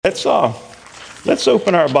Let's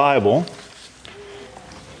open our Bible,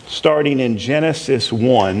 starting in Genesis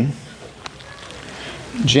 1.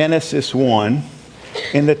 Genesis 1.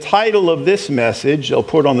 And the title of this message, I'll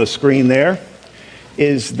put on the screen there,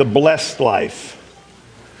 is The Blessed Life.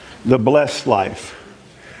 The Blessed Life.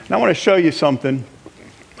 And I want to show you something.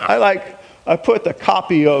 I put the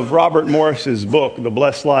copy of Robert Morris's book, The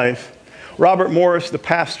Blessed Life. Robert Morris, the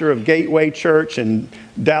pastor of Gateway Church in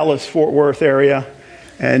Dallas, Fort Worth area.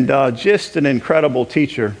 And just an incredible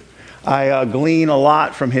teacher. I glean a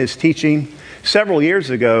lot from his teaching. Several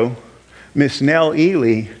years ago, Miss Nell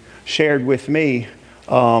Ely shared with me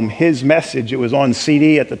his message. It was on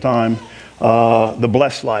CD at the time, The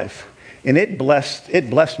Blessed Life. And it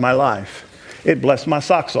blessed my life. It blessed my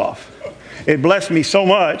socks off. It blessed me so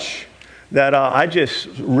much that I just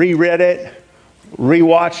reread it,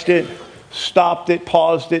 rewatched it, stopped it,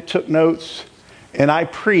 paused it, took notes. And I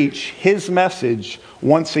preach his message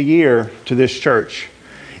once a year to this church.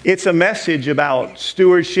 It's a message about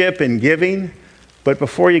stewardship and giving, but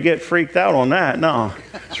before you get freaked out on that, no,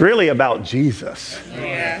 it's really about Jesus.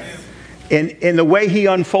 Yes. And the way he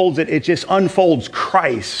unfolds it, it just unfolds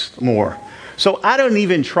Christ more. So I don't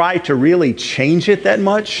even try to really change it that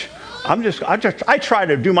much. I try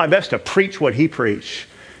to do my best to preach what he preached,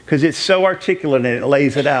 because it's so articulate and it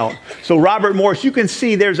lays it out. So Robert Morris, you can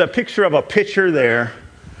see there's a picture of a pitcher there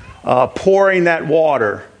pouring that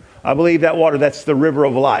water. I believe that water, that's the river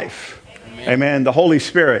of life. Amen. The Holy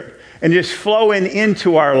Spirit. And just flowing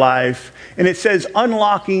into our life. And it says,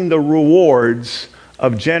 unlocking the rewards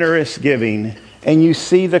of generous giving. And you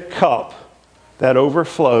see the cup that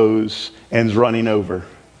overflows and is running over.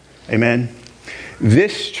 Amen.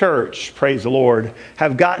 This church, praise the Lord,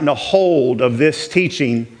 have gotten a hold of this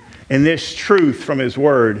teaching and this truth from his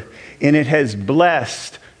word. And it has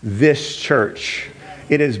blessed this church.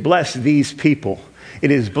 It has blessed these people.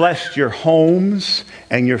 It has blessed your homes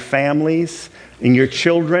and your families and your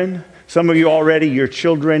children. Some of you already, your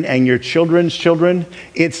children and your children's children.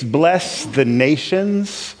 It's blessed the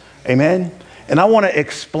nations. Amen. And I want to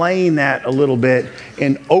explain that a little bit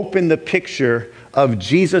and open the picture of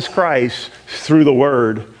Jesus Christ through the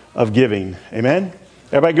word of giving. Amen.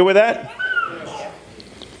 Everybody good with that?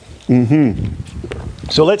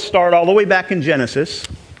 So let's start all the way back in Genesis,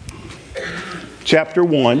 chapter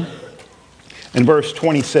 1, and verse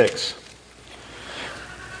 26.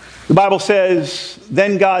 The Bible says,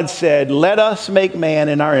 then God said, let us make man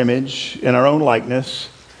in our image, in our own likeness,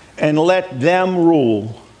 and let them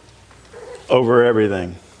rule over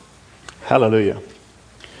everything. Hallelujah.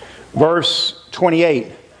 Verse 28,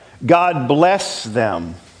 God blessed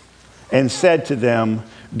them and said to them,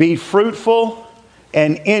 be fruitful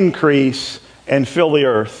and increase and fill the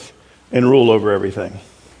earth and rule over everything.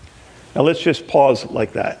 Now let's just pause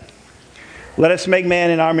like that. Let us make man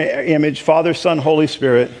in our image, Father, Son, Holy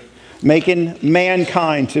Spirit, making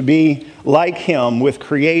mankind to be like him with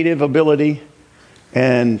creative ability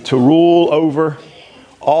and to rule over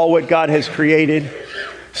all what God has created.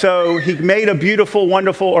 So he made a beautiful,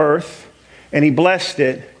 wonderful earth, and he blessed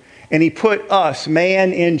it, and he put us,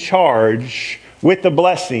 man, in charge with the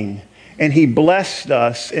blessing. And he blessed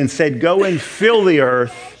us and said, go and fill the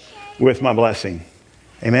earth with my blessing.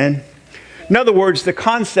 Amen. In other words, the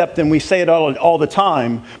concept, and we say it all the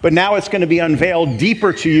time, but now it's going to be unveiled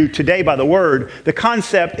deeper to you today by the word. The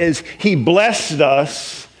concept is he blessed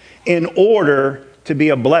us in order to be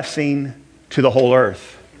a blessing to the whole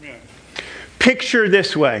earth. Amen. Picture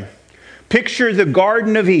this way. Picture the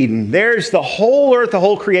Garden of Eden. There's the whole earth, the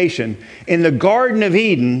whole creation. And the Garden of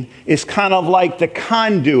Eden is kind of like the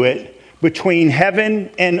conduit between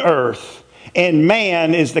heaven and earth. And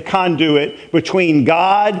man is the conduit between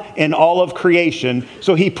God and all of creation.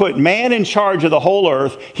 So he put man in charge of the whole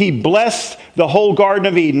earth. He blessed the whole Garden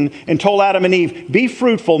of Eden and told Adam and Eve, be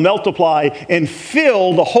fruitful, multiply, and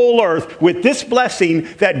fill the whole earth with this blessing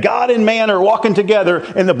that God and man are walking together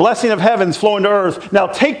and the blessing of heaven's flowing to earth. Now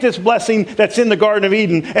take this blessing that's in the Garden of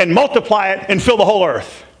Eden and multiply it and fill the whole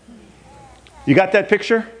earth. You got that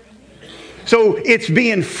picture? So it's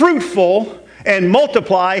being fruitful and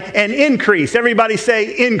multiply and increase. Everybody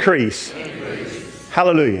say increase. Increase.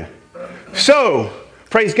 Hallelujah. So,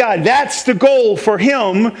 praise God, that's the goal for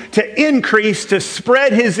him, to increase, to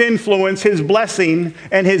spread his influence, his blessing,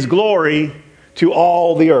 and his glory to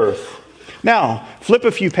all the earth. Now, flip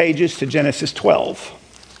a few pages to Genesis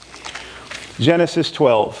 12. Genesis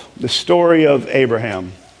 12, the story of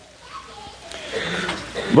Abraham.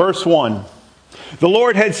 Verse 1. The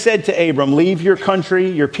Lord had said to Abram, leave your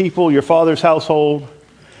country, your people, your father's household,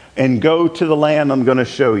 and go to the land I'm going to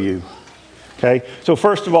show you. Okay, so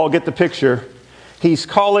first of all, get the picture. He's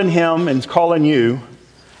calling him and calling you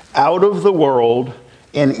out of the world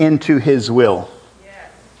and into his will.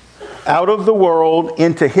 Out of the world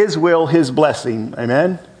into his will, his blessing.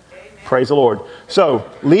 Amen? Praise the Lord. So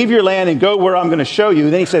leave your land and go where I'm going to show you.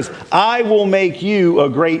 Then he says, I will make you a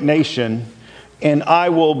great nation and I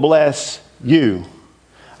will bless you.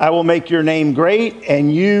 I will make your name great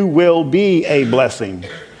and you will be a blessing.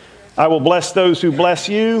 I will bless those who bless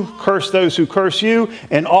you, curse those who curse you,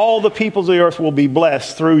 and all the peoples of the earth will be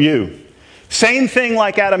blessed through you. Same thing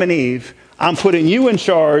like Adam and Eve. I'm putting you in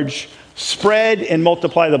charge. Spread and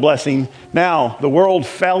multiply the blessing. Now, the world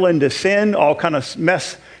fell into sin, all kind of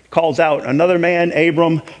mess. Calls out another man,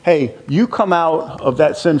 Abram, hey, you come out of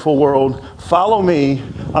that sinful world, follow me,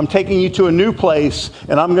 I'm taking you to a new place,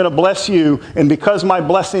 and I'm going to bless you, and because my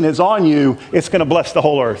blessing is on you, it's going to bless the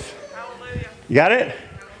whole earth. Hallelujah. You got it?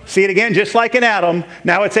 See it again, just like in Adam,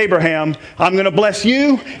 now it's Abraham. I'm going to bless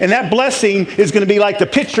you, and that blessing is going to be like the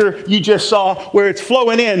picture you just saw where it's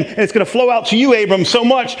flowing in, and it's going to flow out to you, Abram, so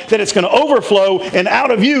much that it's going to overflow, and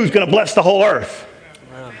out of you is going to bless the whole earth.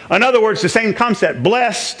 In other words, the same concept,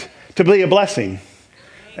 blessed to be a blessing.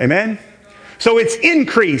 Amen? So it's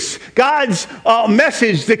increase. God's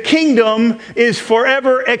message, the kingdom is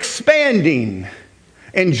forever expanding,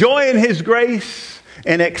 enjoying his grace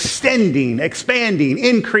and expanding,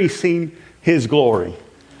 increasing his glory.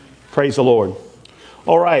 Praise the Lord.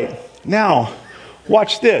 All right, now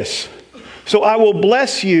watch this. So I will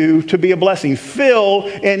bless you to be a blessing. Fill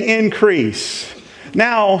and increase.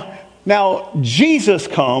 Now Jesus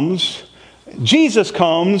comes,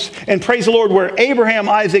 and praise the Lord, where Abraham,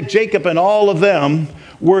 Isaac, Jacob, and all of them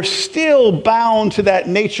were still bound to that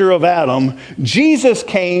nature of Adam. Jesus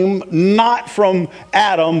came not from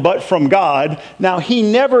Adam, but from God. Now, he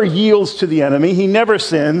never yields to the enemy. He never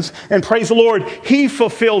sins. And praise the Lord, he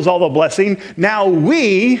fulfills all the blessing. Now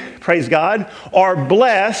we, praise God, are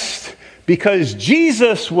blessed because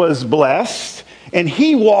Jesus was blessed. And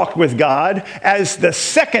he walked with God as the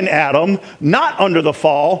second Adam, not under the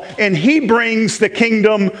fall. And he brings the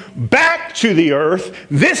kingdom back to the earth,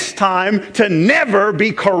 this time to never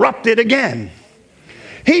be corrupted again.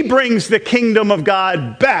 He brings the kingdom of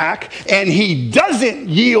God back, and he doesn't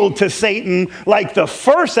yield to Satan like the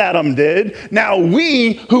first Adam did. Now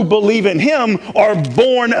we who believe in him are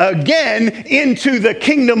born again into the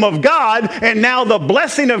kingdom of God, and now the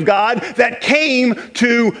blessing of God that came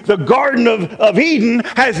to the Garden of Eden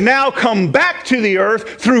has now come back to the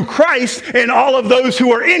earth through Christ and all of those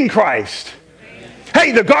who are in Christ.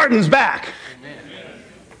 Hey, the garden's back.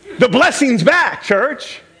 The blessing's back,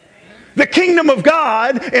 church. The kingdom of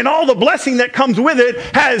God and all the blessing that comes with it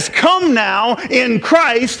has come now in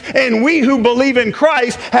Christ, and we who believe in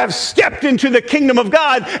Christ have stepped into the kingdom of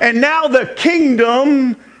God, and now the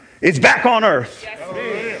kingdom is back on earth.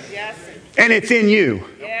 Yes. And it's in you.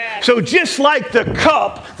 Yes. So just like the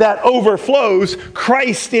cup that overflows,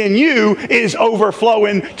 Christ in you is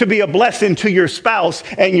overflowing to be a blessing to your spouse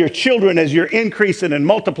and your children as you're increasing and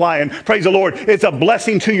multiplying. Praise the Lord. It's a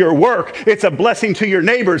blessing to your work. It's a blessing to your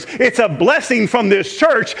neighbors. It's a blessing from this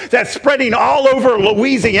church that's spreading all over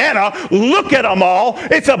Louisiana. Look at them all.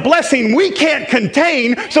 It's a blessing we can't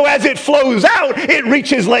contain. So as it flows out, it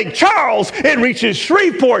reaches Lake Charles. It reaches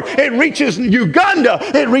Shreveport. It reaches Uganda.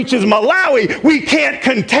 It reaches Malawi. We can't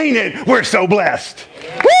contain it. We're so blessed.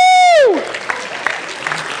 Woo!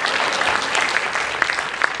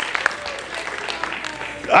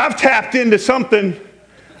 I've tapped into something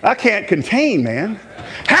I can't contain, man.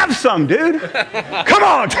 Have some, dude. Come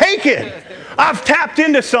on, take it. I've tapped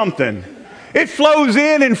into something. It flows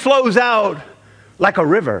in and flows out like a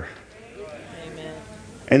river. Amen.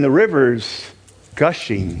 And the river's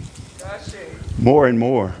gushing more and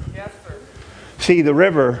more. Yes, sir. See, the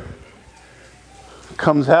river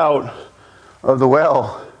comes out of the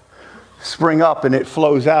well, spring up, and it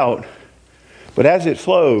flows out. But as it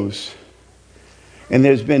flows, and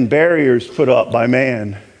there's been barriers put up by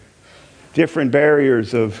man, different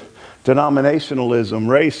barriers of denominationalism,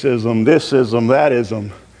 racism, thisism,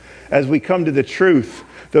 thatism. As we come to the truth,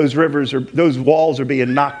 those walls are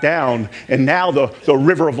being knocked down, and now the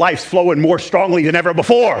river of life's flowing more strongly than ever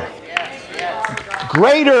before. Yes.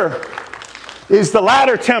 Greater is the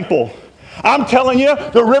latter temple. I'm telling you,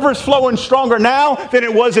 the river's flowing stronger now than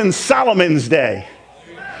it was in Solomon's day.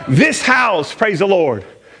 This house, praise the Lord,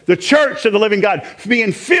 the church of the living God,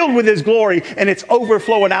 being filled with his glory, and it's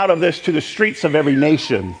overflowing out of this to the streets of every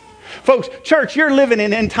nation. Folks, church, you're living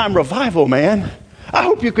in end time revival, man. I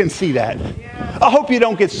hope you can see that. I hope you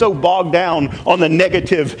don't get so bogged down on the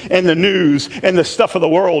negative and the news and the stuff of the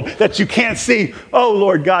world that you can't see. Oh,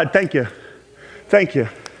 Lord God, thank you. Thank you.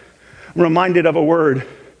 I'm reminded of a word.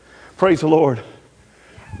 Praise the Lord.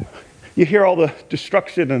 You hear all the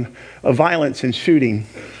destruction and of violence and shooting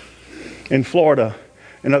in Florida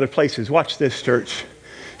and other places. Watch this, church.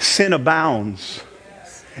 Sin abounds.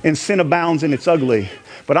 And sin abounds and it's ugly.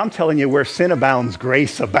 But I'm telling you, where sin abounds,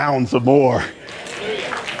 grace abounds the more.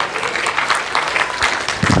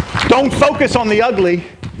 Don't focus on the ugly.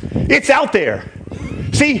 It's out there.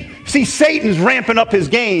 See, Satan's ramping up his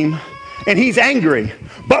game and he's angry.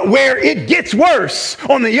 But where it gets worse,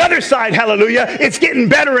 on the other side, hallelujah, it's getting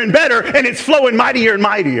better and better and it's flowing mightier and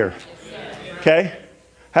mightier. Okay?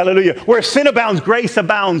 Hallelujah. Where sin abounds, grace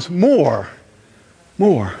abounds more.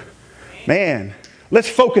 More. Man, let's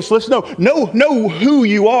focus. Let's know who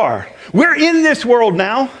you are. We're in this world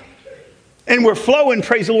now. And we're flowing,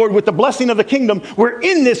 praise the Lord, with the blessing of the kingdom. We're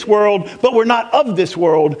in this world, but we're not of this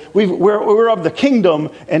world. We're of the kingdom,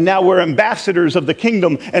 and now we're ambassadors of the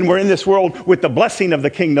kingdom, and we're in this world with the blessing of the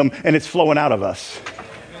kingdom, and it's flowing out of us.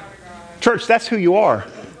 Church, that's who you are.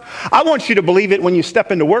 I want you to believe it when you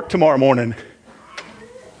step into work tomorrow morning.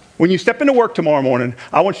 When you step into work tomorrow morning,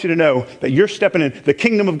 I want you to know that you're stepping in. The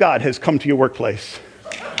kingdom of God has come to your workplace.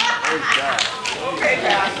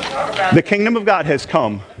 The kingdom of God has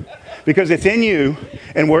come. Because it's in you,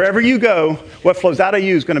 and wherever you go, what flows out of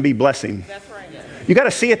you is going to be blessing. That's right. You got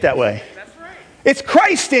to see it that way. That's right. It's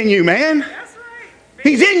Christ in you, man. That's right.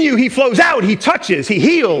 He's in you. He flows out. He touches. He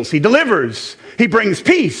heals. He delivers. He brings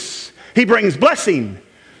peace. He brings blessing.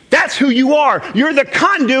 That's who you are. You're the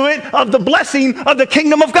conduit of the blessing of the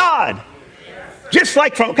kingdom of God. Just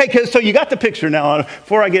like so you got the picture now.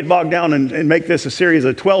 Before I get bogged down and make this a series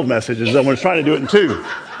of 12 messages, I'm trying to do it in 2.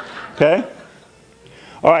 Okay?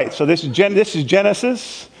 All right, so this is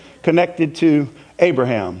Genesis connected to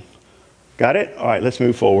Abraham. Got it? All right, let's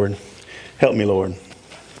move forward. Help me, Lord.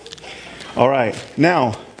 All right,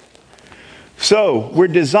 now, so we're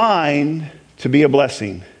designed to be a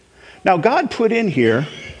blessing. Now, God put in here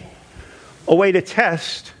a way to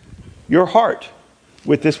test your heart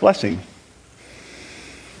with this blessing.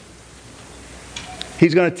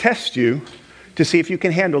 He's going to test you to see if you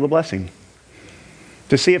can handle the blessing,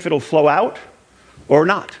 to see if it'll flow out or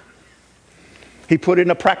not. He put in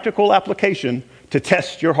a practical application to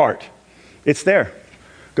test your heart. It's there.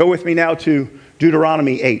 Go with me now to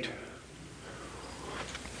Deuteronomy 8.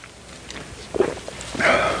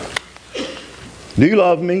 Do you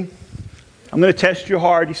love me? I'm going to test your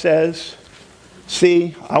heart, he says.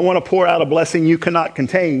 See, I want to pour out a blessing you cannot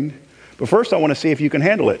contain. But first I want to see if you can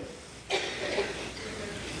handle it.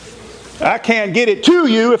 I can't get it to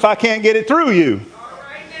you if I can't get it through you.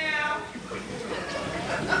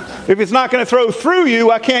 If it's not going to throw through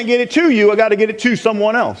you, I can't get it to you. I got to get it to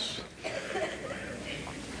someone else.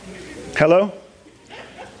 Hello?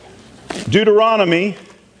 Deuteronomy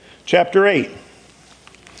chapter 8.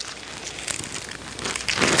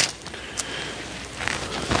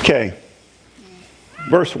 Okay.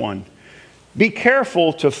 Verse 1. Be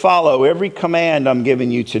careful to follow every command I'm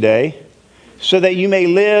giving you today, so that you may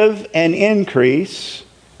live and increase.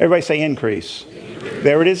 Everybody say increase.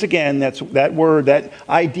 There it is again. That's that word, that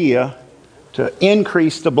idea, to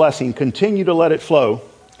increase the blessing. Continue to let it flow.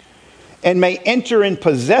 And may enter and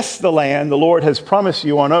possess the land the Lord has promised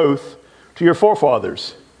you on oath to your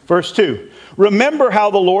forefathers. Verse 2. Remember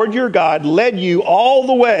how the Lord your God led you all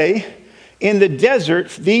the way in the desert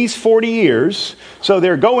these 40 years. So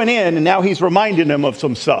they're going in, and now he's reminding them of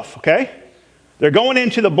some stuff, okay? They're going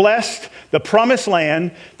into the blessed, the promised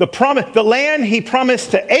land, the land he promised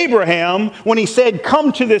to Abraham when he said,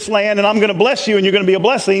 come to this land and I'm going to bless you and you're going to be a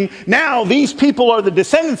blessing. Now these people are the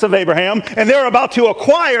descendants of Abraham and they're about to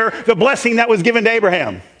acquire the blessing that was given to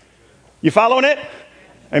Abraham. You following it?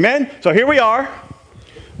 Amen? So here we are.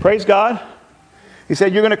 Praise God. He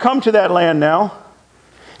said, you're going to come to that land now.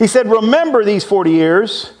 He said, remember these 40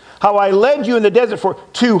 years, how I led you in the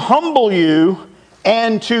desert to humble you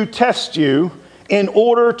and to test you, in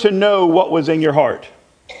order to know what was in your heart.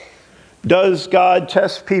 Does God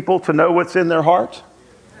test people to know what's in their heart?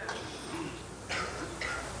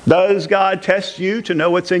 Does God test you to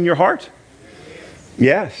know what's in your heart?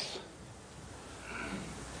 Yes.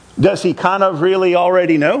 Does he kind of really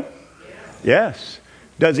already know? Yes.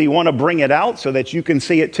 Does he want to bring it out so that you can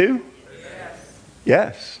see it too?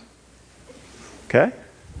 Yes. Okay.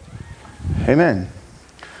 Amen.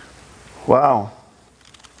 Wow.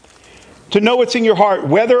 To know what's in your heart,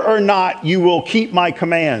 whether or not you will keep my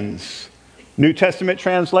commands. New Testament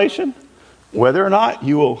translation, whether or not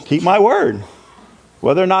you will keep my word.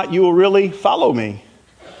 Whether or not you will really follow me.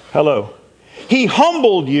 Hello. He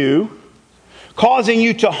humbled you, causing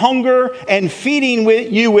you to hunger and feeding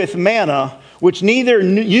you with manna, which neither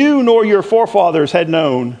you nor your forefathers had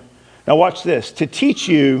known. Now watch this. To teach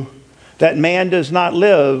you that man does not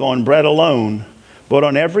live on bread alone, but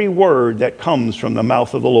on every word that comes from the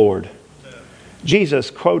mouth of the Lord.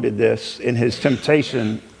 Jesus quoted this in his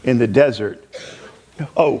temptation in the desert.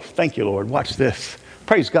 Oh, thank you, Lord. Watch this.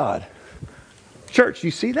 Praise God. Church,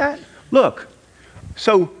 you see that? Look.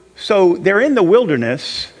 So they're in the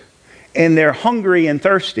wilderness, and they're hungry and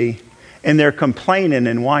thirsty, and they're complaining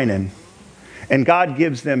and whining. And God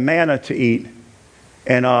gives them manna to eat.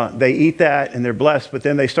 And they eat that, and they're blessed, but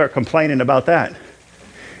then they start complaining about that.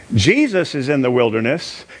 Jesus is in the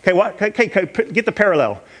wilderness. Okay, get the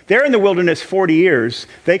parallel. They're in the wilderness 40 years.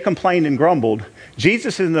 They complained and grumbled.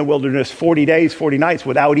 Jesus is in the wilderness 40 days, 40 nights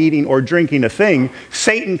without eating or drinking a thing.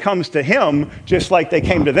 Satan comes to him just like they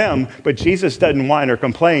came to them, but Jesus doesn't whine or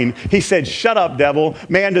complain. He said, shut up, devil.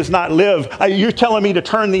 Man does not live. You're telling me to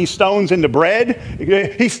turn these stones into bread?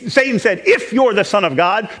 Satan said, if you're the Son of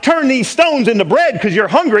God, turn these stones into bread because you're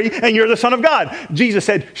hungry and you're the Son of God. Jesus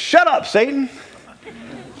said, shut up, Satan.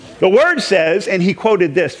 The word says, and he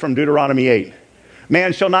quoted this from Deuteronomy 8,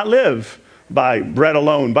 man shall not live by bread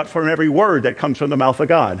alone, but from every word that comes from the mouth of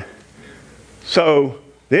God. So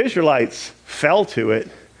the Israelites fell to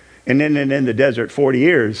it, and then in the desert 40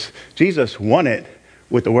 years, Jesus won it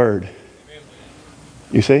with the word.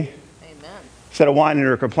 You see? Amen. Instead of whining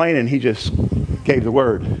or complaining, he just gave the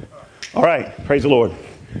word. All right, praise the Lord.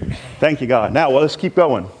 Thank you, God. Now, well, let's keep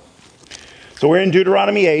going. So we're in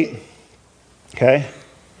Deuteronomy 8, okay?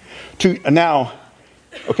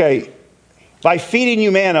 By feeding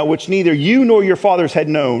you manna, which neither you nor your fathers had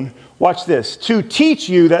known. Watch this. To teach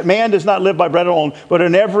you that man does not live by bread alone, but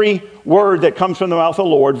in every word that comes from the mouth of the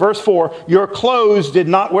Lord. Verse 4, your clothes did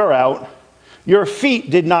not wear out. Your feet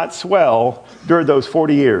did not swell during those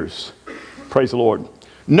 40 years. Praise the Lord.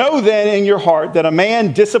 Know then in your heart that a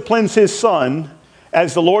man disciplines his son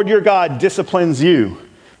as the Lord your God disciplines you.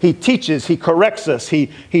 He teaches, he corrects us, he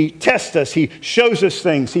tests us, he shows us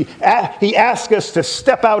things. He asks us to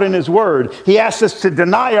step out in his word. He asks us to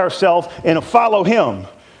deny ourselves and follow him.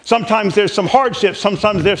 Sometimes there's some hardship,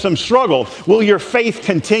 sometimes there's some struggle. Will your faith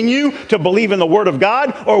continue to believe in the word of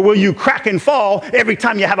God, or will you crack and fall every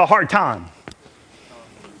time you have a hard time?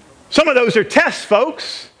 Some of those are tests,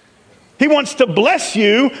 folks. He wants to bless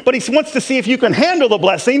you, but he wants to see if you can handle the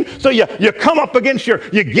blessing. So you come up against you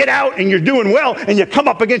get out and you're doing well, and you come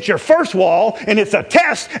up against your first wall, and it's a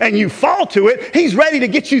test, and you fall to it. He's ready to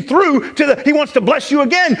get you through he wants to bless you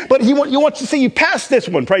again, but he wants to see you pass this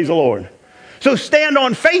one, praise the Lord. So stand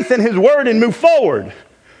on faith in his word and move forward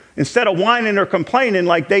instead of whining or complaining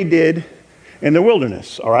like they did in the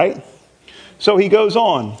wilderness, all right? So he goes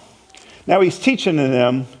on. Now he's teaching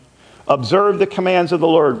them, observe the commands of the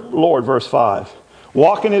Lord, verse 5.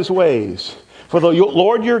 Walk in his ways. For the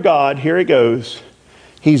Lord your God, here it goes,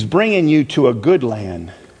 he's bringing you to a good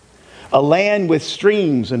land, a land with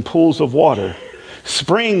streams and pools of water,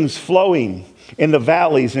 springs flowing in the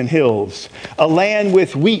valleys and hills, a land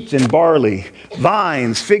with wheat and barley,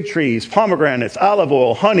 vines, fig trees, pomegranates, olive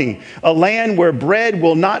oil, honey, a land where bread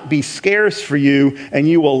will not be scarce for you and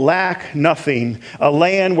you will lack nothing, a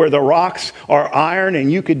land where the rocks are iron and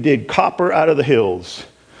you could dig copper out of the hills.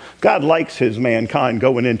 God likes his mankind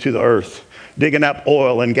going into the earth, digging up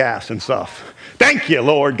oil and gas and stuff. Thank you,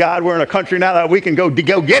 Lord God. We're in a country now that we can go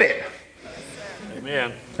get it.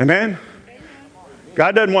 Amen. Amen.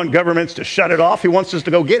 God doesn't want governments to shut it off. He wants us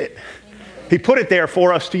to go get it. He put it there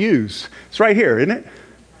for us to use. It's right here, isn't it?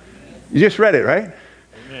 You just read it, right?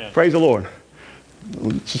 Amen. Praise the Lord.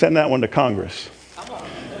 Send that one to Congress.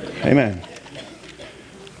 Amen.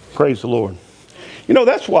 Praise the Lord. You know,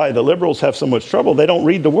 that's why the liberals have so much trouble. They don't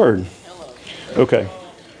read the word. Okay.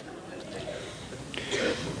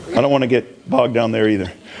 I don't want to get bogged down there either.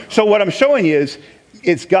 So what I'm showing you is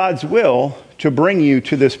it's God's will to bring you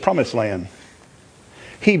to this promised land.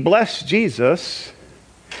 He blessed Jesus,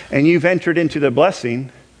 and you've entered into the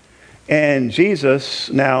blessing, and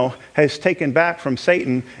Jesus now has taken back from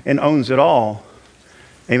Satan and owns it all.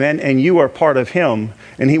 Amen? And you are part of him,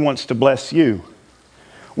 and he wants to bless you.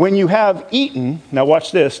 When you have eaten, now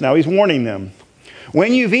watch this, now he's warning them.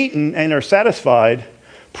 When you've eaten and are satisfied,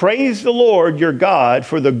 praise the Lord your God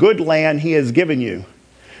for the good land he has given you.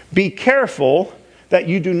 Be careful that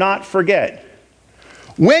you do not forget.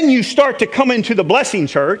 When you start to come into the blessing,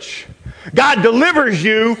 church, God delivers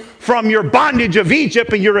you from your bondage of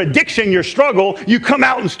Egypt and your addiction, your struggle. You come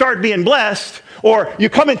out and start being blessed. Or you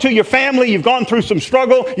come into your family, you've gone through some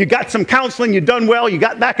struggle, you got some counseling, you've done well, you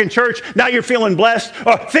got back in church, now you're feeling blessed.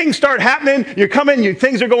 Or things start happening, you come in,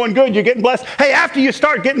 things are going good, you're getting blessed. Hey, after you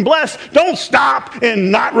start getting blessed, don't stop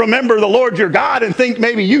and not remember the Lord your God and think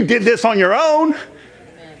maybe you did this on your own.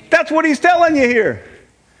 That's what he's telling you here.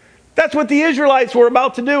 That's what the Israelites were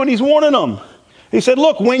about to do, and he's warning them. He said,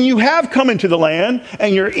 look, when you have come into the land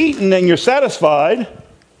and you're eaten and you're satisfied,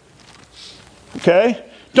 okay,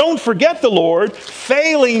 don't forget the Lord,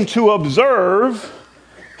 failing to observe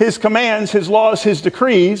his commands, his laws, his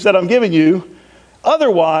decrees that I'm giving you.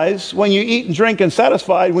 Otherwise, when you eat and drink and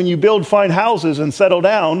satisfied, when you build fine houses and settle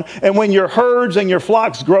down, and when your herds and your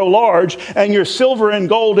flocks grow large, and your silver and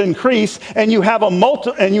gold increase, and you have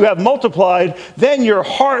multiplied, then your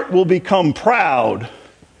heart will become proud.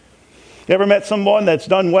 You ever met someone that's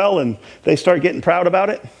done well and they start getting proud about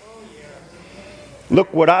it?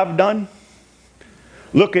 Look what I've done.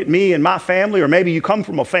 Look at me and my family, or maybe you come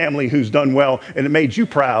from a family who's done well and it made you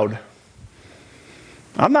proud.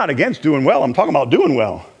 I'm not against doing well. I'm talking about doing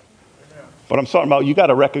well. But I'm talking about you got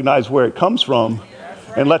to recognize where it comes from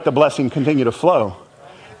and let the blessing continue to flow.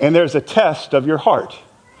 And there's a test of your heart.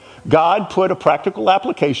 God put a practical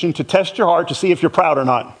application to test your heart to see if you're proud or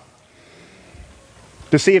not.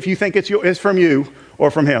 To see if you think it's from you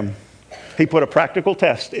or from him. He put a practical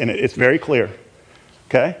test in it. It's very clear.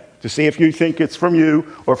 Okay? To see if you think it's from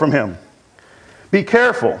you or from him. Be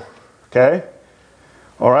careful. Okay?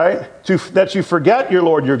 All right? That you forget your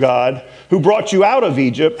Lord your God, who brought you out of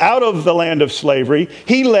Egypt, out of the land of slavery.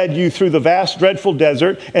 He led you through the vast, dreadful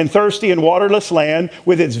desert and thirsty and waterless land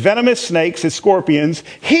with its venomous snakes, its scorpions.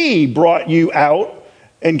 He brought you out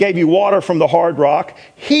and gave you water from the hard rock.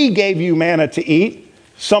 He gave you manna to eat,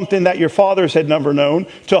 something that your fathers had never known,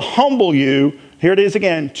 to humble you. Here it is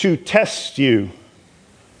again, to test you.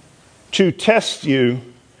 To test you,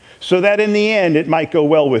 so that in the end it might go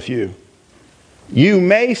well with you. You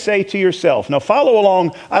may say to yourself, now follow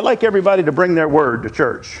along. I'd like everybody to bring their word to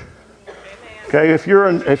church. Okay, if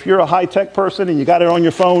you're a high-tech person and you got it on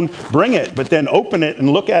your phone, bring it, but then open it and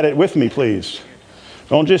look at it with me, please.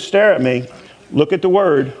 Don't just stare at me. Look at the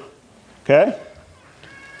word. Okay?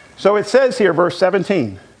 So it says here, verse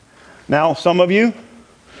 17. Now, some of you,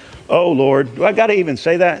 oh Lord, do I got to even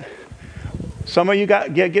say that? Some of you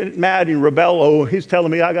get mad and rebel. Oh, he's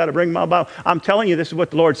telling me I got to bring my Bible. I'm telling you, this is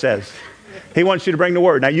what the Lord says. He wants you to bring the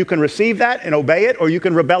word. Now, you can receive that and obey it, or you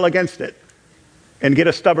can rebel against it and get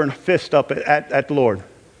a stubborn fist up at the Lord.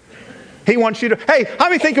 He wants you to, hey, how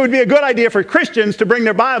many think it would be a good idea for Christians to bring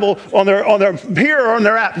their Bible on their here or on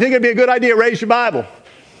their app? Think it'd be a good idea to raise your Bible?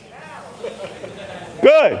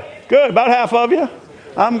 Good. About half of you.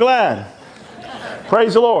 I'm glad.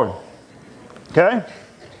 Praise the Lord. Okay?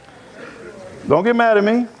 Don't get mad at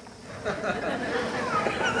me.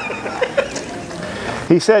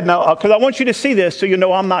 He said, no, because I want you to see this so you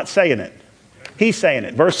know I'm not saying it. He's saying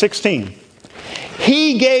it. Verse 16.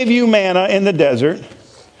 He gave you manna in the desert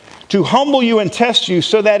to humble you and test you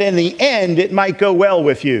so that in the end it might go well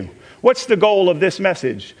with you. What's the goal of this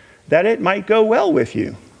message? That it might go well with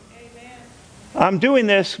you. Amen. I'm doing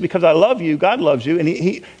this because I love you. God loves you. And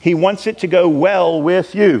he wants it to go well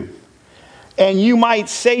with you. And you might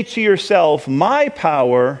say to yourself, my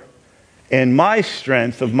power and my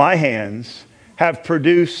strength of my hands have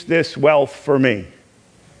produced this wealth for me.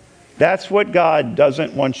 That's what God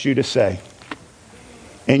doesn't want you to say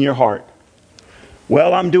in your heart.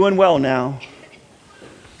 Well, I'm doing well now.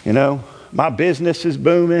 You know, my business is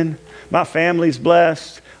booming. My family's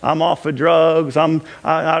blessed. I'm off of drugs. I'm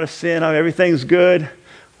out of sin. Everything's good.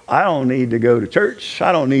 I don't need to go to church.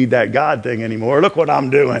 I don't need that God thing anymore. Look what I'm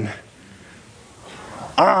doing.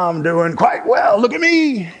 I'm doing quite well. Look at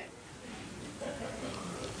me.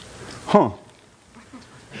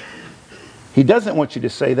 He doesn't want you to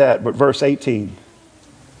say that, but verse 18.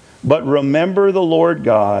 But remember the Lord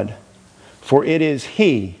God, for it is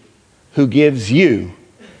He who gives you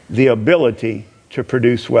the ability to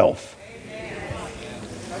produce wealth.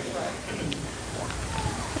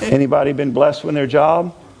 Anybody been blessed with their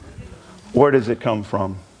job? Where does it come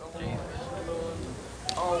from?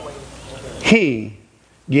 He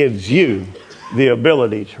gives you the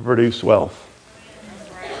ability to produce wealth.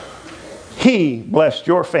 He blessed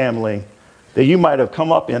your family that you might have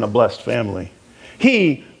come up in a blessed family.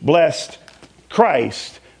 He blessed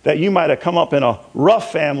Christ that you might have come up in a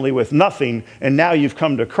rough family with nothing, and now you've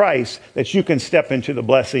come to Christ that you can step into the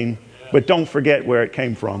blessing, but don't forget where it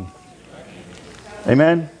came from.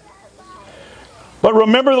 Amen? But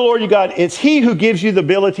remember the Lord your God. It's He who gives you the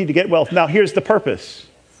ability to get wealth. Now here's the purpose.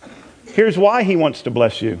 Here's why He wants to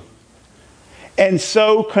bless you. And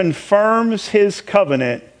so confirms His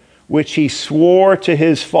covenant, which He swore to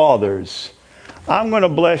His fathers. I'm going to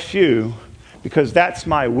bless you because that's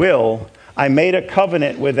my will. I made a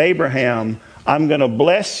covenant with Abraham. I'm going to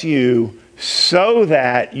bless you so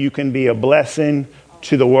that you can be a blessing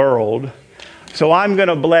to the world. So I'm going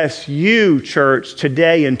to bless you, church,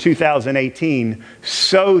 today in 2018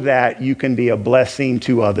 so that you can be a blessing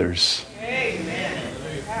to others. Amen.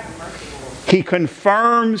 He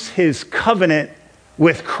confirms his covenant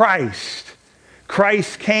with Christ.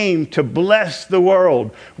 Christ came to bless the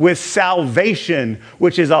world with salvation,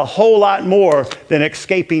 which is a whole lot more than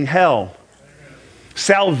escaping hell.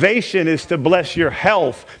 Salvation is to bless your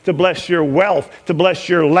health, to bless your wealth, to bless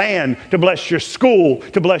your land, to bless your school,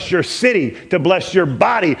 to bless your city, to bless your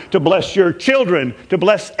body, to bless your children, to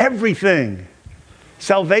bless everything.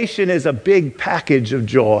 Salvation is a big package of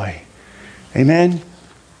joy. Amen?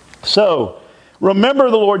 So, remember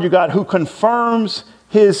the Lord your God who confirms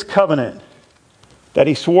his covenant that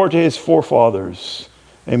he swore to his forefathers.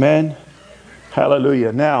 Amen?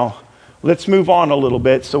 Hallelujah. Now, let's move on a little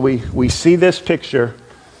bit so we see this picture.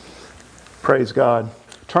 Praise God.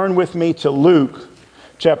 Turn with me to Luke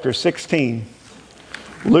chapter 16.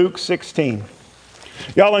 Luke 16.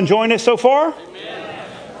 Y'all enjoying this so far? Amen.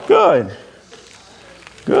 Good.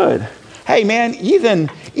 Good. Hey man, even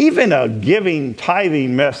a giving,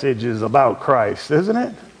 tithing message is about Christ, isn't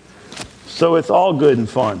it? So it's all good and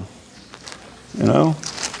fun. You know?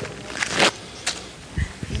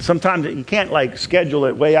 Sometimes you can't like schedule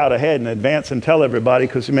it way out ahead in advance and tell everybody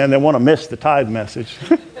because, man, they want to miss the tithe message.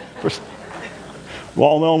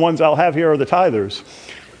 Well, the only ones I'll have here are the tithers.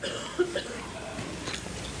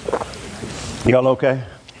 Y'all okay?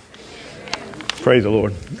 Praise the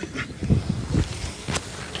Lord.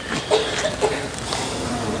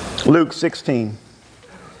 Luke 16,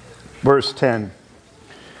 verse 10.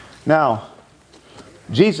 Now,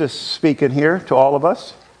 Jesus speaking here to all of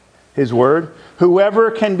us, his word,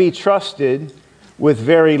 whoever can be trusted with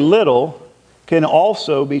very little can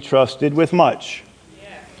also be trusted with much.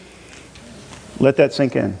 Yeah. Let that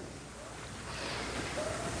sink in.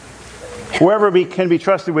 Whoever can be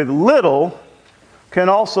trusted with little can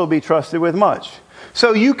also be trusted with much.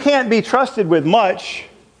 So you can't be trusted with much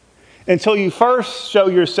until you first show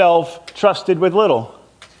yourself trusted with little.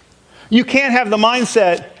 You can't have the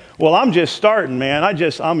mindset, well, I'm just starting, man.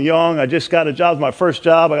 I'm young. I just got a job, my first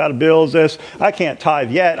job. I got to bills this. I can't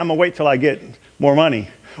tithe yet. I'm going to wait till I get more money.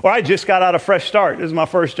 Or I just got out of fresh start. This is my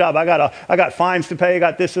first job. I got fines to pay. I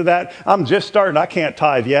got this or that. I'm just starting. I can't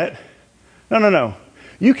tithe yet. No.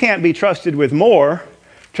 You can't be trusted with more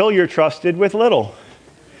till you're trusted with little.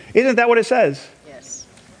 Isn't that what it says? Yes.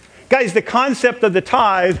 Guys, the concept of the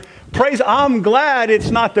tithe, I'm glad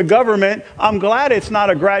it's not the government. I'm glad it's not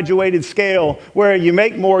a graduated scale where you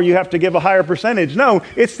make more, you have to give a higher percentage. No,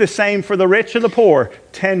 it's the same for the rich and the poor,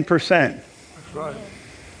 10%. That's right.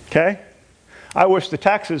 Okay? I wish the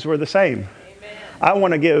taxes were the same. Amen. I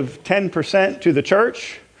want to give 10% to the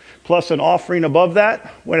church, plus an offering above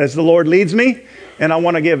that, as the Lord leads me, and I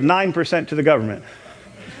want to give 9% to the government.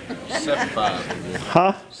 7.5.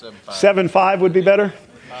 Huh? 7.5 would be better?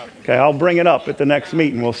 Okay, I'll bring it up at the next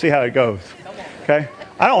meeting. We'll see how it goes. Okay?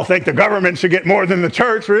 I don't think the government should get more than the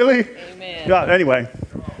church, really. Amen. Yeah, anyway,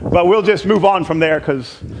 but we'll just move on from there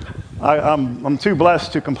because I'm too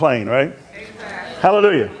blessed to complain, right? Amen.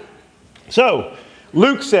 Hallelujah. So,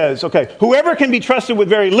 Luke says, okay, whoever can be trusted with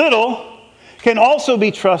very little can also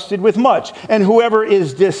be trusted with much. And whoever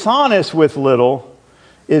is dishonest with little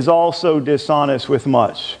is also dishonest with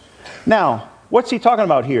much. Now, what's he talking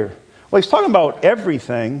about here? Well, he's talking about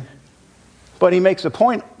everything, but he makes a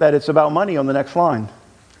point that it's about money on the next line.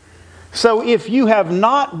 So if you have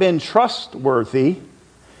not been trustworthy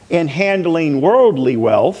in handling worldly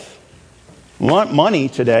wealth, money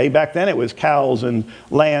today, back then it was cows and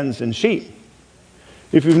lands and sheep.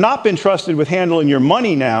 If you've not been trusted with handling your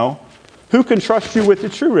money now, who can trust you with the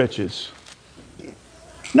true riches?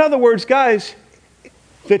 In other words, guys,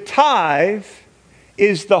 the tithe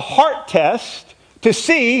is the heart test to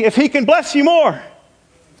see if he can bless you more. Amen.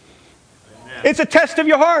 It's a test of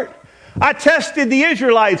your heart. I tested the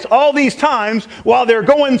Israelites all these times while they're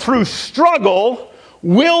going through struggle.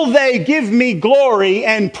 Will they give me glory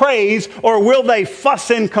and praise, or will they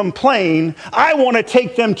fuss and complain? I want to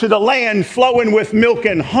take them to the land flowing with milk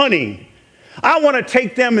and honey. I want to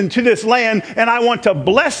take them into this land and I want to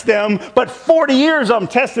bless them, but 40 years I'm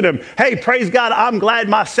testing them. Hey, praise God, I'm glad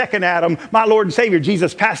my second Adam, my Lord and Savior,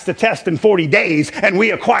 Jesus, passed the test in 40 days and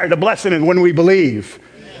we acquired a blessing when we believe.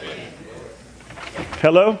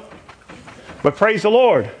 Hello? But praise the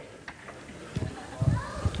Lord.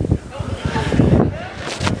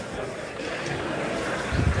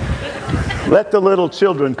 Let the little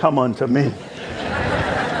children come unto me.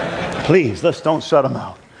 Please, don't shut them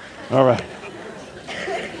out. All right.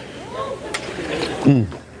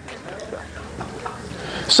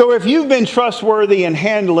 So if you've been trustworthy in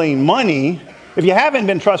handling money, If you haven't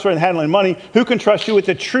been trustworthy in handling money, who can trust you with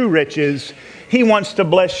the true riches? He wants to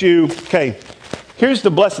bless you. Okay, here's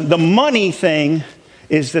the blessing. The money thing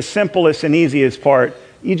is the simplest and easiest part.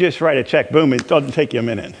 You just write a check, boom, it doesn't take you a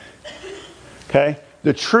minute. Okay?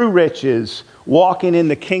 The true riches, walking in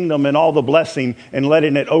the kingdom and all the blessing and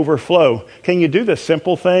letting it overflow. Can you do the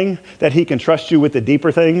simple thing that he can trust you with the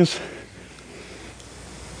deeper things?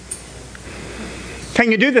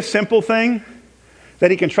 Can you do the simple thing that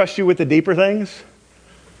he can trust you with the deeper things?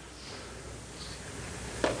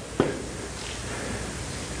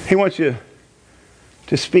 He wants you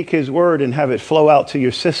to speak his word and have it flow out to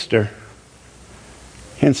your sister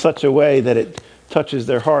in such a way that it touches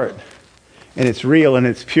their heart and it's real and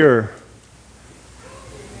it's pure.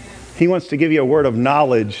 He wants to give you a word of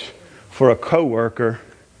knowledge for a coworker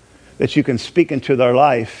that you can speak into their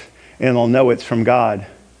life and they'll know it's from God.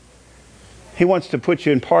 He wants to put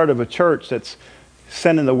you in part of a church that's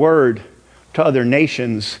sending the word to other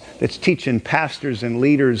nations, that's teaching pastors and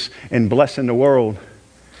leaders and blessing the world.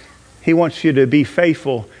 He wants you to be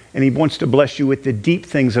faithful, and he wants to bless you with the deep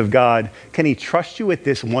things of God. Can he trust you with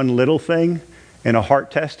this one little thing in a heart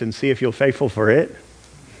test and see if you're faithful for it?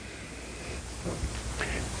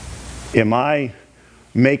 Am I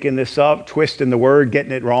making this up, twisting the word,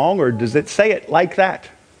 getting it wrong, or does it say it like that?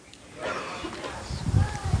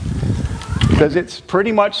 Does it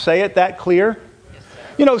pretty much say it that clear?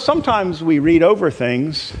 You know, sometimes we read over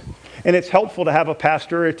things, and it's helpful to have a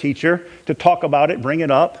pastor or a teacher to talk about it, bring it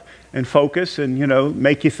up, and focus, and, you know,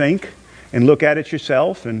 make you think, and look at it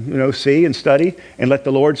yourself, and, you know, see and study, and let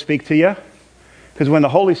the Lord speak to you. Because when the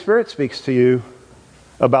Holy Spirit speaks to you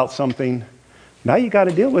about something, now you got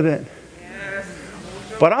to deal with it. Yes.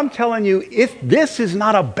 But I'm telling you, if this is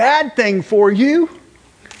not a bad thing for you,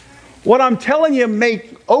 what I'm telling you,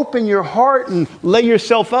 open your heart and lay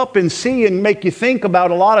yourself up and see and make you think about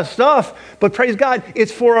a lot of stuff. But praise God,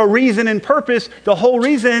 it's for a reason and purpose. The whole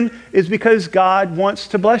reason is because God wants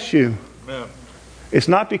to bless you. Amen. It's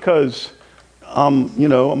not because,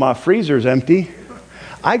 my freezer's empty.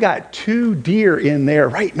 I got 2 deer in there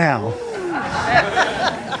right now.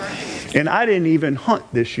 And I didn't even hunt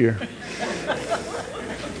this year.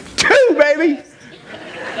 2, baby!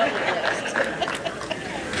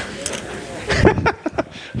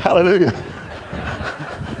 Hallelujah.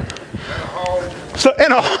 So,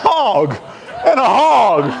 and a hog.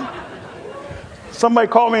 Somebody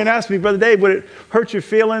called me and asked me, Brother Dave, would it hurt your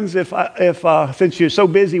feelings if since you're so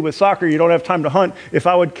busy with soccer, you don't have time to hunt, if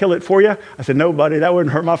I would kill it for you? I said, no, buddy, that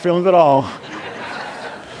wouldn't hurt my feelings at all.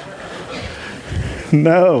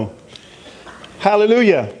 No.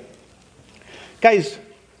 Hallelujah. Guys,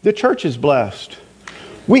 the church is blessed.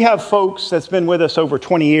 We have folks that's been with us over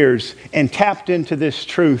 20 years and tapped into this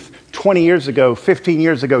truth 20 years ago, 15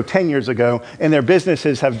 years ago, 10 years ago, and their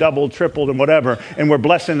businesses have doubled, tripled, and whatever, and we're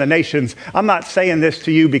blessing the nations. I'm not saying this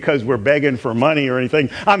to you because we're begging for money or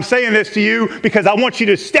anything. I'm saying this to you because I want you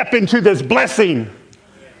to step into this blessing.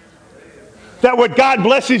 That what God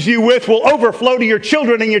blesses you with will overflow to your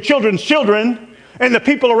children and your children's children and the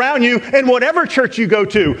people around you and whatever church you go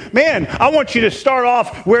to. Man, I want you to start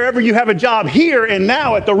off wherever you have a job, here and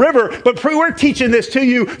now at the river. But we're teaching this to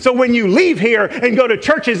you so when you leave here and go to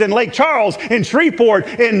churches in Lake Charles, in Shreveport,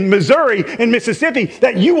 in Missouri, in Mississippi,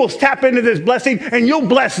 that you will tap into this blessing and you'll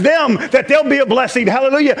bless them, that they'll be a blessing.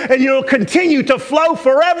 Hallelujah. And you'll continue to flow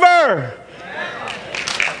forever.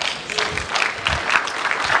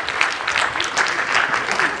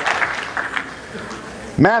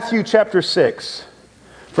 Matthew chapter 6.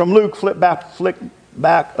 From Luke, flick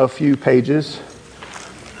back a few pages.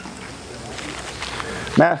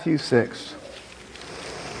 Matthew 6.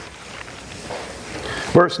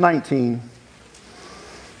 Verse 19.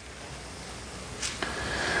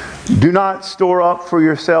 Do not store up for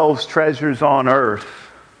yourselves treasures on earth,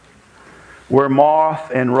 where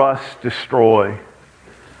moth and rust destroy,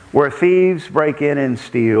 where thieves break in and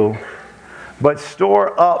steal. But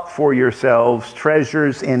store up for yourselves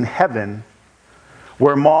treasures in heaven,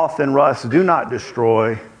 where moth and rust do not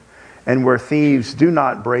destroy, and where thieves do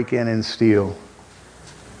not break in and steal.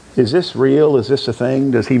 Is this real? Is this a thing?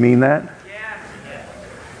 Does he mean that? Yeah.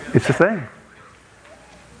 It's a thing.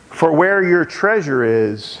 For where your treasure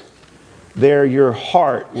is, there your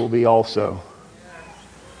heart will be also.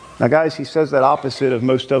 Now guys, he says that opposite of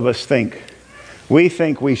most of us think. We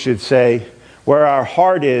think we should say, where our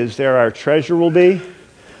heart is, there our treasure will be.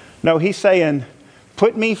 No, he's saying,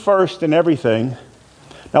 put me first in everything.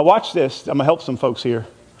 Now watch this. I'm going to help some folks here.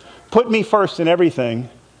 Put me first in everything.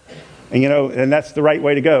 And that's the right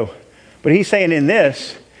way to go. But he's saying in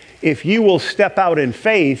this, if you will step out in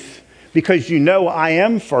faith, because you know I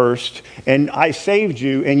am first and I saved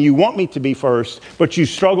you and you want me to be first, but you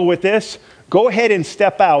struggle with this, go ahead and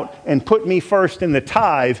step out and put me first in the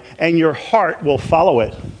tithe and your heart will follow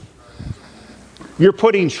it. You're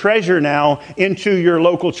putting treasure now into your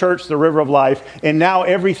local church, the River of Life, and now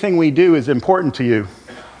everything we do is important to you.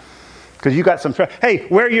 Because you got some treasure. Hey,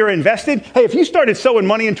 where you're invested, hey, if you started sowing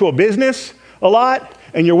money into a business a lot,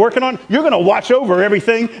 and you're working on, you're going to watch over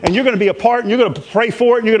everything, and you're going to be a part, and you're going to pray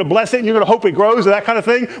for it, and you're going to bless it, and you're going to hope it grows, and that kind of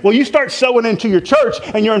thing. Well, you start sowing into your church,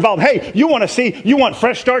 and you're involved. Hey, you want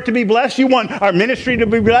Fresh Start to be blessed. You want our ministry to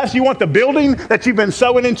be blessed. You want the building that you've been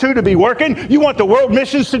sowing into to be working. You want the world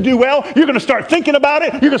missions to do well. You're going to start thinking about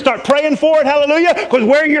it. You're going to start praying for it. Hallelujah. Because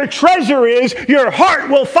where your treasure is, your heart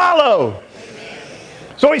will follow.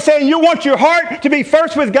 So he's saying, you want your heart to be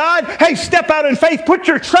first with God? Hey, step out in faith. Put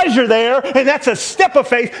your treasure there. And that's a step of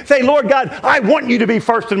faith. Say, Lord God, I want you to be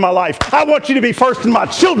first in my life. I want you to be first in my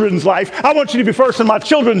children's life. I want you to be first in my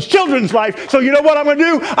children's life. So you know what I'm going to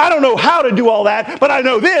do? I don't know how to do all that, but I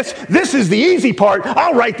know this. This is the easy part.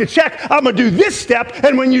 I'll write the check. I'm going to do this step.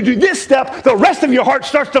 And when you do this step, the rest of your heart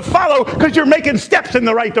starts to follow because you're making steps in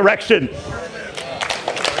the right direction.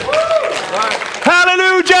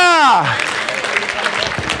 Hallelujah.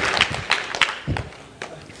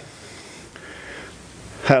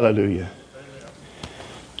 Hallelujah.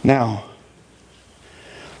 Now,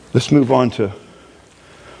 let's move on to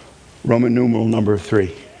Roman numeral number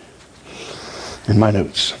 3 in my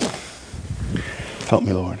notes. Help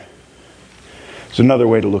me, Lord. It's another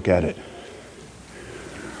way to look at it.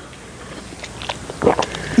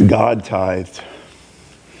 God tithed.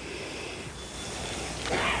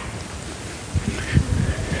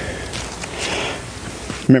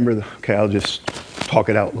 Remember, I'll just talk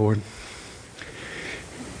it out, Lord.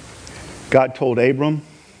 God told Abram,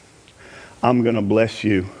 I'm going to bless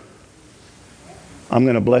you. I'm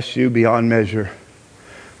going to bless you beyond measure.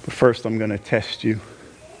 But first, I'm going to test you.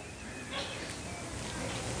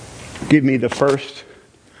 Give me the first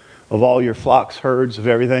of all your flocks, herds, of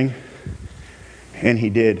everything. And he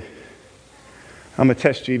did. I'm going to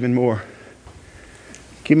test you even more.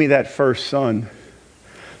 Give me that first son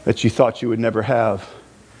that you thought you would never have.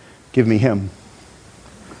 Give me him.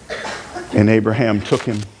 And Abraham took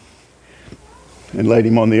him and laid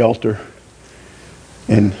him on the altar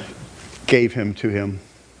and gave him to him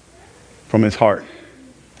from his heart.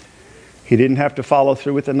 He didn't have to follow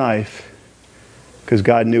through with the knife because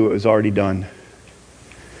God knew it was already done.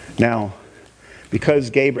 Now,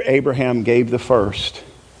 because Abraham gave the first,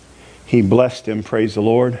 he blessed him, praise the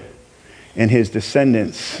Lord, and his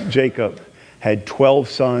descendants, Jacob, had 12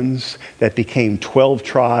 sons that became 12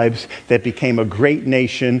 tribes, that became a great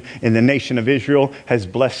nation, and the nation of Israel has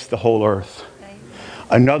blessed the whole earth.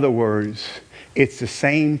 In other words, it's the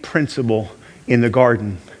same principle in the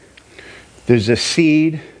garden. There's a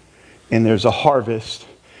seed and there's a harvest.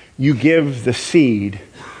 You give the seed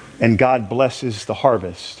and God blesses the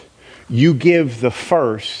harvest. You give the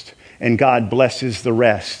first and God blesses the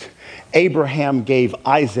rest. Abraham gave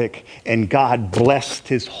Isaac and God blessed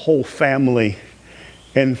his whole family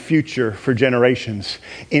and future for generations.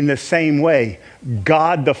 In the same way,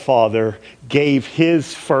 God the Father gave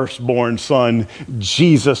his firstborn son,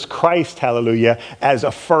 Jesus Christ, hallelujah, as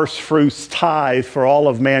a first fruits tithe for all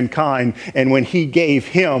of mankind. And when he gave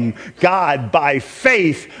him, God, by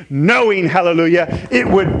faith, knowing, hallelujah, it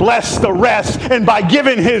would bless the rest. And by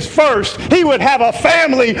giving his first, he would have a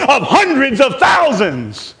family of hundreds of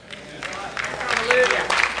thousands.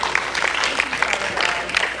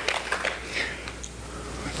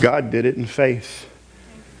 God did it in faith,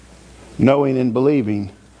 knowing and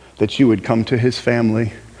believing that you would come to his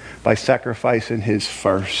family by sacrificing his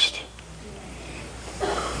first.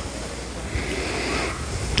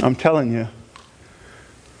 I'm telling you,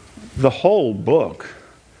 the whole book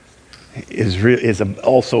is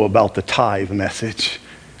also about the tithe message.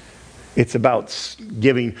 It's about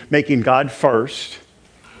making God first,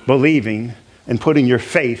 believing, and putting your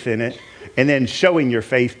faith in it, and then showing your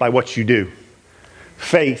faith by what you do.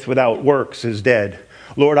 Faith without works is dead.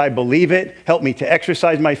 Lord, I believe it. Help me to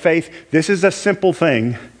exercise my faith. This is a simple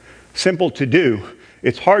thing, simple to do.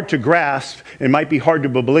 It's hard to grasp. It might be hard to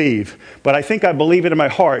believe, but I think I believe it in my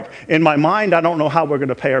heart. In my mind, I don't know how we're going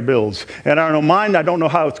to pay our bills. And in my mind, I don't know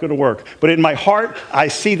how it's going to work. But in my heart, I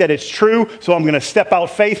see that it's true, so I'm going to step out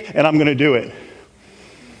faith and I'm going to do it.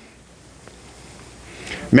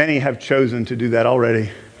 Many have chosen to do that already,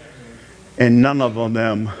 and none of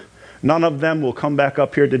them will come back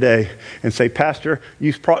up here today and say, Pastor,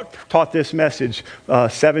 you taught this message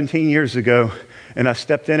 17 years ago, and I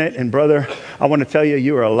stepped in it. And brother, I want to tell you,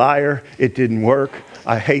 you are a liar. It didn't work.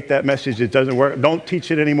 I hate that message. It doesn't work. Don't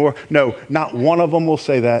teach it anymore. No, not one of them will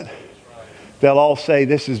say that. They'll all say,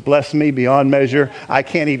 this has blessed me beyond measure. I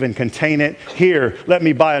can't even contain it. Here, let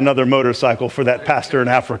me buy another motorcycle for that pastor in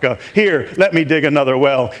Africa. Here, let me dig another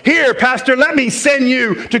well. Here, pastor, let me send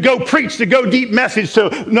you to go preach the Go Deep message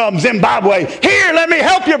to Zimbabwe. Here, let me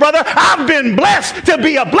help you, brother. I've been blessed to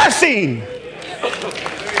be a blessing.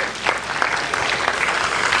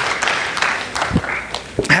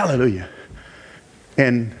 Hallelujah.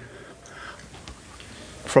 And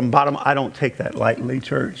from bottom, I don't take that lightly,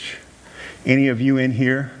 church. Any of you in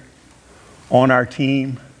here on our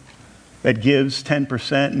team that gives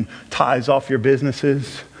 10% and tithes off your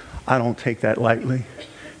businesses, I don't take that lightly.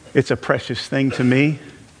 It's a precious thing to me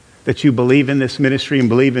that you believe in this ministry and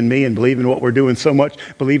believe in me and believe in what we're doing so much,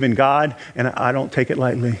 believe in God, and I don't take it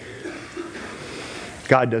lightly.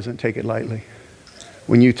 God doesn't take it lightly.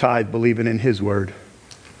 When you tithe, believing in His word,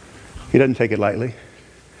 He doesn't take it lightly.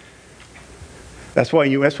 That's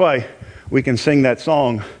why we can sing that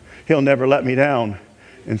song, He'll Never Let Me Down.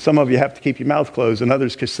 And some of you have to keep your mouth closed and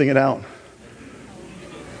others can sing it out.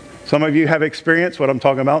 Some of you have experienced what I'm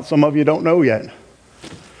talking about. Some of you don't know yet.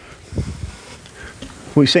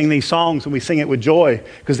 We sing these songs and we sing it with joy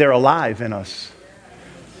because they're alive in us.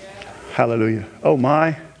 Hallelujah. Oh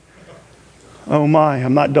my. Oh my.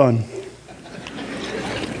 I'm not done.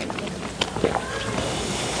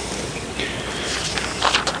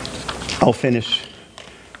 I'll finish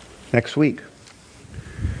next week.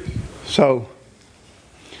 So,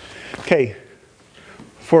 okay,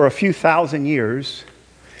 for a few thousand years,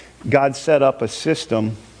 God set up a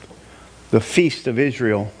system, the Feast of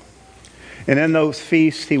Israel. And in those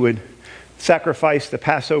feasts, He would sacrifice the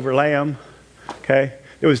Passover lamb. Okay,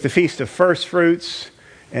 it was the Feast of First Fruits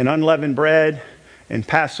and unleavened bread and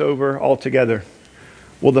Passover all together.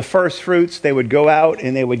 Well, the first fruits, they would go out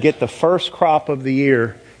and they would get the first crop of the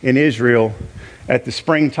year in Israel at the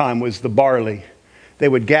springtime was the barley. They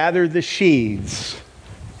would gather the sheaves,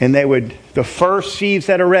 and the first sheaves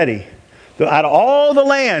that are ready, out of all the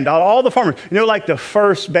land, out of all the farmers, like the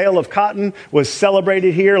first bale of cotton was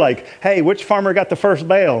celebrated here, like, hey, which farmer got the first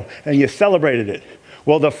bale? And you celebrated it.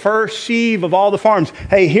 Well, the first sheaf of all the farms,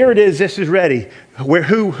 hey, here it is, this is ready.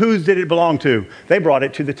 Whose did it belong to? They brought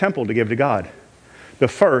it to the temple to give to God. The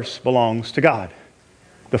first belongs to God.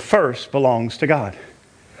 The first belongs to God.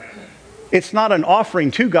 It's not an offering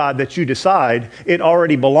to God that you decide. It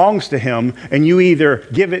already belongs to Him, and you either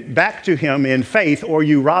give it back to Him in faith or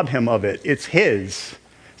you rob Him of it. It's His.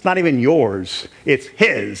 It's not even yours. It's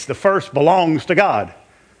His. The first belongs to God.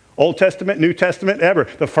 Old Testament, New Testament, ever.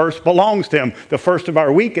 The first belongs to Him. The first of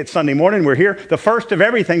our week, it's Sunday morning, we're here. The first of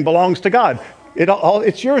everything belongs to God.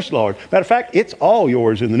 It's yours, Lord. Matter of fact, it's all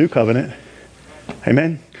yours in the new covenant.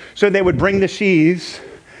 Amen. So they would bring the sheaves,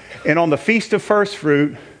 and on the Feast of First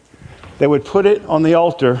Fruit, they would put it on the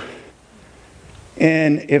altar,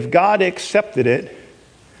 and if God accepted it,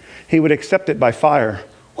 He would accept it by fire.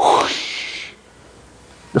 Whoosh!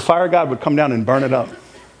 The fire of God would come down and burn it up.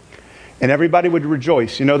 And everybody would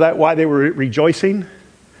rejoice. You know that why they were rejoicing?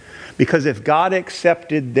 Because if God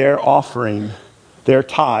accepted their offering, their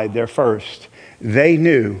tithe, their first, they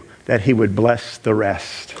knew that He would bless the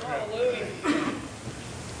rest. Hallelujah.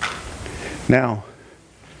 Now,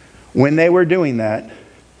 when they were doing that,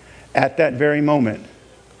 at that very moment,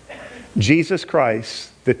 Jesus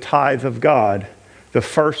Christ, the tithe of God, the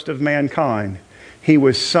first of mankind, He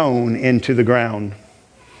was sown into the ground.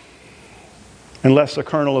 Unless a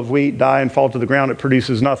kernel of wheat die and fall to the ground, it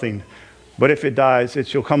produces nothing. But if it dies, it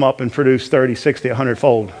shall come up and produce 30, 60,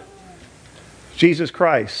 100-fold. Jesus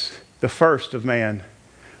Christ, the first of man,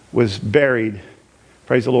 was buried,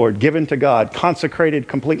 praise the Lord, given to God, consecrated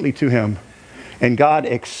completely to Him. And God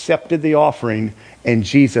accepted the offering, and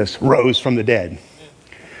Jesus rose from the dead.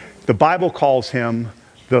 The Bible calls Him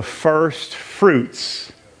the first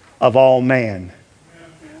fruits of all man.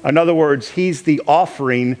 In other words, He's the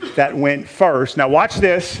offering that went first. Now watch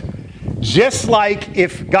this. Just like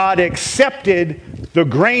if God accepted the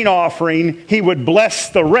grain offering, He would bless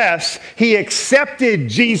the rest. He accepted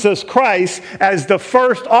Jesus Christ as the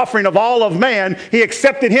first offering of all of man. He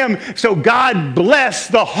accepted Him, so God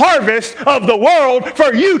blessed the harvest of the world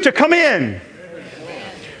for you to come in.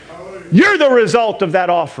 You're the result of that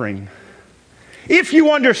offering. If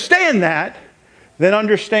you understand that, then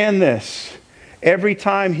understand this. Every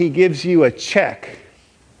time He gives you a check,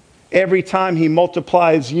 every time He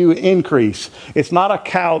multiplies you increase, it's not a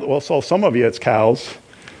cow. Well, so some of you it's cows.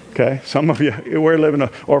 Okay, some of you, we're living,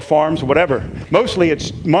 or farms, whatever. Mostly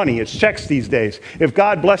it's money, it's checks these days. If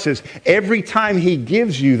God blesses, every time he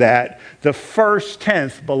gives you that, the first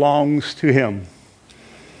tenth belongs to him.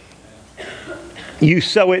 You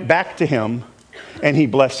sow it back to him, and he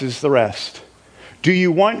blesses the rest. Do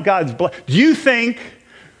you want God's blessing? Do you think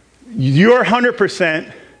your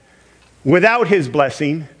 100% without his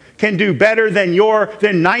blessing can do better than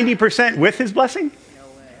 90% with his blessing? No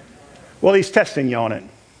way. Well, he's testing you on it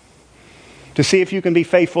to see if you can be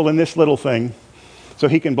faithful in this little thing so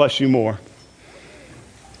he can bless you more.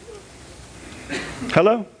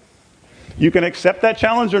 Hello? You can accept that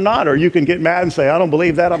challenge or not, or you can get mad and say, I don't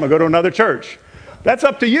believe that, I'm going to go to another church. That's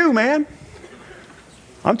up to you, man.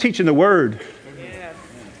 I'm teaching the word. Yes.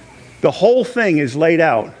 The whole thing is laid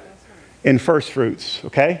out in first fruits,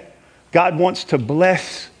 okay? God wants to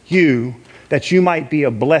bless you that you might be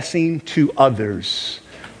a blessing to others,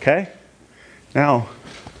 okay? Now,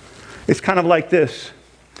 it's kind of like this.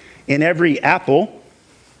 In every apple,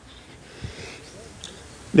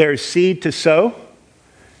 there's seed to sow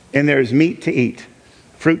and there's meat to eat,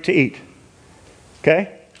 fruit to eat,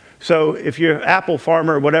 okay? So if you're an apple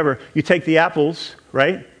farmer or whatever, you take the apples,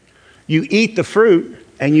 right? You eat the fruit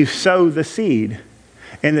and you sow the seed.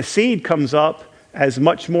 And the seed comes up as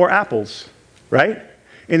much more apples, right?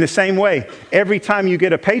 In the same way, every time you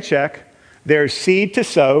get a paycheck, there's seed to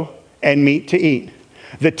sow and meat to eat.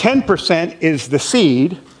 The 10% is the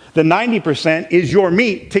seed. The 90% is your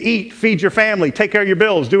meat to eat, feed your family, take care of your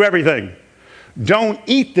bills, do everything. Don't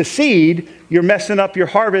eat the seed. You're messing up your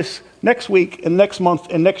harvest next week and next month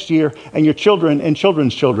and next year and your children and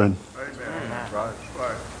children's children. Amen.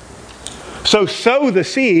 Right. So sow the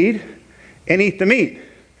seed and eat the meat.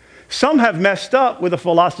 Some have messed up with a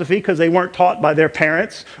philosophy because they weren't taught by their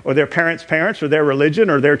parents or their parents' parents or their religion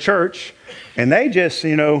or their church. And they just,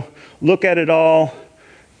 look at it all,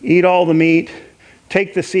 eat all the meat,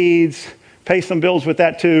 take the seeds, pay some bills with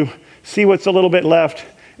that too, see what's a little bit left,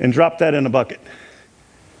 and drop that in a bucket.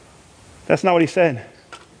 That's not what he said.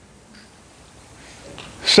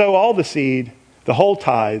 Sow all the seed, the whole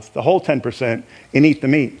tithe, the whole 10%, and eat the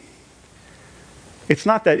meat. It's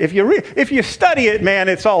not that. If you study it, man,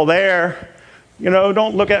 it's all there.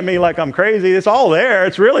 Don't look at me like I'm crazy. It's all there.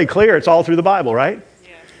 It's really clear. It's all through the Bible, right?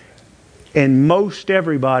 Yes. And most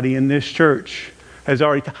everybody in this church has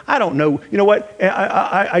already, I don't know. You know what?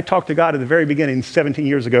 I talked to God at the very beginning, 17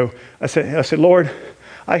 years ago. I said, Lord,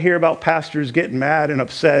 I hear about pastors getting mad and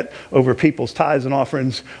upset over people's tithes and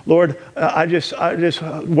offerings. Lord, what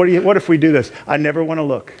if we do this? I never want to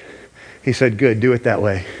look. He said, good, do it that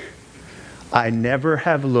way. I never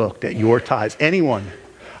have looked at your tithes. Anyone.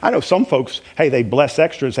 I know some folks, hey, they bless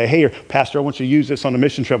extra and say, hey, Pastor, I want you to use this on the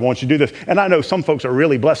mission trip. I want you to do this. And I know some folks are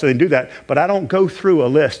really blessed and do that, but I don't go through a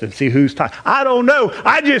list and see who's tithe. I don't know.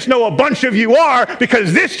 I just know a bunch of you are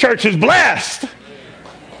because this church is blessed.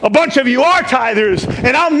 A bunch of you are tithers,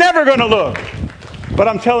 and I'm never going to look. But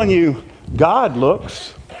I'm telling you, God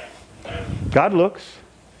looks. God looks.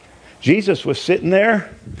 Jesus was sitting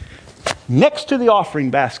there next to the offering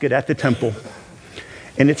basket at the temple.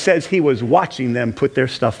 And it says he was watching them put their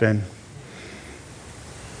stuff in.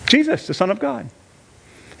 Jesus, the Son of God.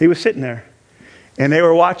 He was sitting there. And they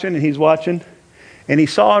were watching, and he's watching. And he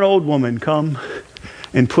saw an old woman come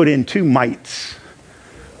and put in 2 mites.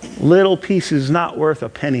 Little pieces not worth a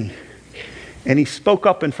penny. And he spoke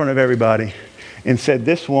up in front of everybody and said,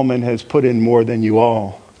 this woman has put in more than you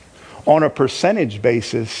all. On a percentage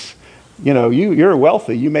basis, you're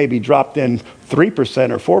wealthy. You may be dropped in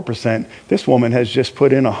 3% or 4%. This woman has just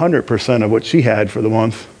put in 100% of what she had for the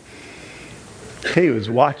month. He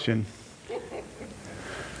was watching.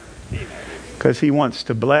 Because he wants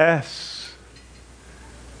to bless.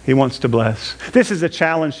 He wants to bless. This is a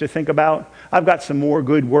challenge to think about. I've got some more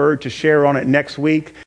good word to share on it next week.